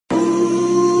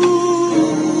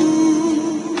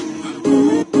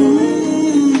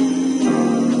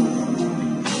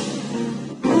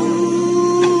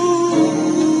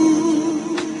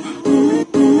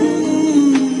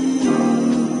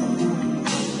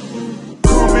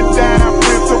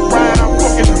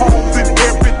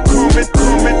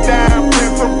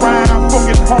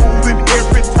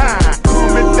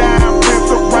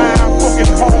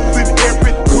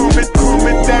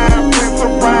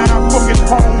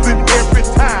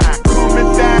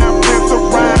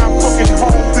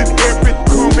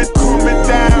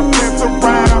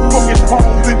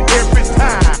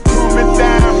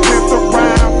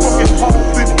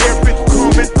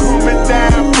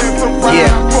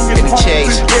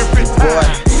Chase, boy.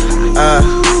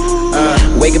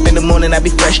 Wake up in the morning, I be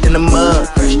fresh in the mud.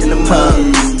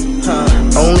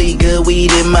 Only good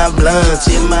weed in my blunts,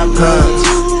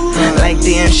 Like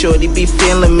damn, shorty be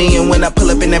feeling me, and when I pull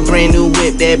up in that brand new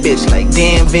whip, that bitch like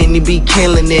damn, Vinny be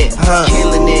killing it,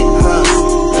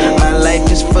 My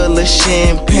life is full of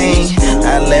champagne.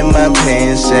 I let my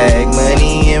pants sag,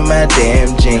 money in my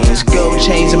damn jeans. Gold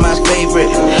chains are my favorite.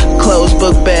 Clothes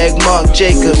book bag, Marc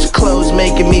Jacobs. Clothes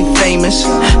making me famous.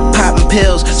 Popping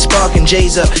pills, sparking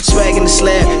J's up. Swagging the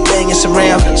slab, banging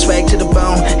surround. Swag to the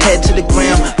bone, head to the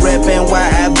ground. Rapping why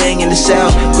I bang in the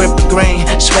south. Grip the grain,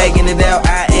 swagging it out.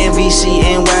 I MVC,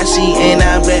 NYC, and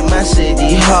I rap my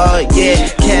city hard, yeah.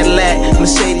 Cadillac,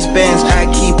 Mercedes Benz. I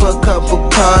keep a couple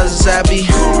cars. I be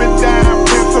coming down,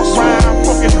 dance around,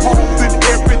 fucking homes in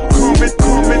every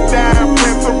coming down,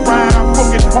 dance around,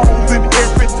 fucking homes in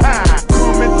every time.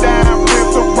 Coming down,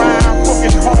 dance around,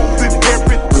 fucking homes in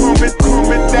every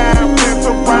coming down, dance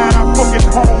around, fucking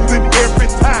homes in every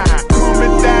time.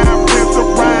 Coming down, dance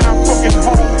around, fucking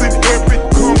homes in every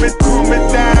coming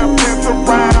down, dance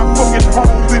around, fucking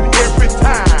homes in every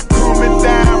time. Coming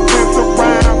down, dance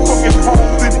around, fucking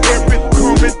homes in every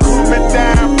coming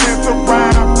down, dance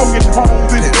around, fucking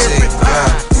homes in every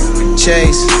time.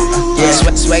 Chase, yeah,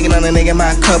 swagging on a nigga,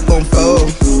 my cup on full.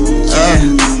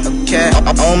 Okay,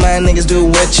 all my niggas do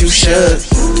what you should.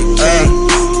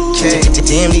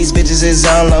 Damn, these bitches is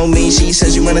all on me. She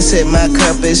says you wanna sip, my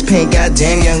cup is pink.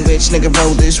 Goddamn, young bitch, nigga,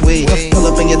 roll this weed. Pull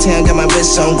up in your town, got my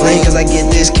wrist on green. Cause I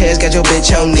get this cash, got your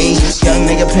bitch on me. Young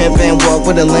nigga pimpin', walk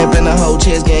with a limp, and the whole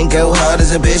chest gang go hard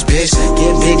as a bitch.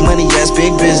 Get big money, yes,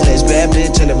 big business. Bad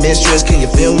bitch and a mistress, can you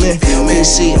feel me?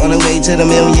 VC on the way to the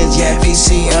millions, yeah,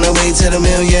 VC on the way to the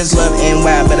millions. Love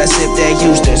NY, but I sip that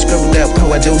Houston. Scribbled up,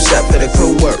 pour a juice up for the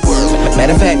crew work.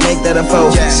 Matter of fact, make that a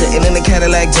foe. Sitting in the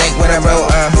Cadillac, tank when I roll,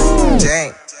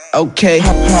 dang. Okay,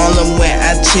 Harlem where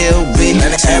I chill, be.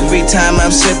 Every time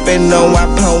I'm sipping, no,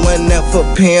 I'm pulling up for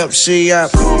pimp. She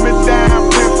up. Coming down,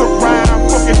 dance around,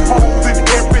 fucking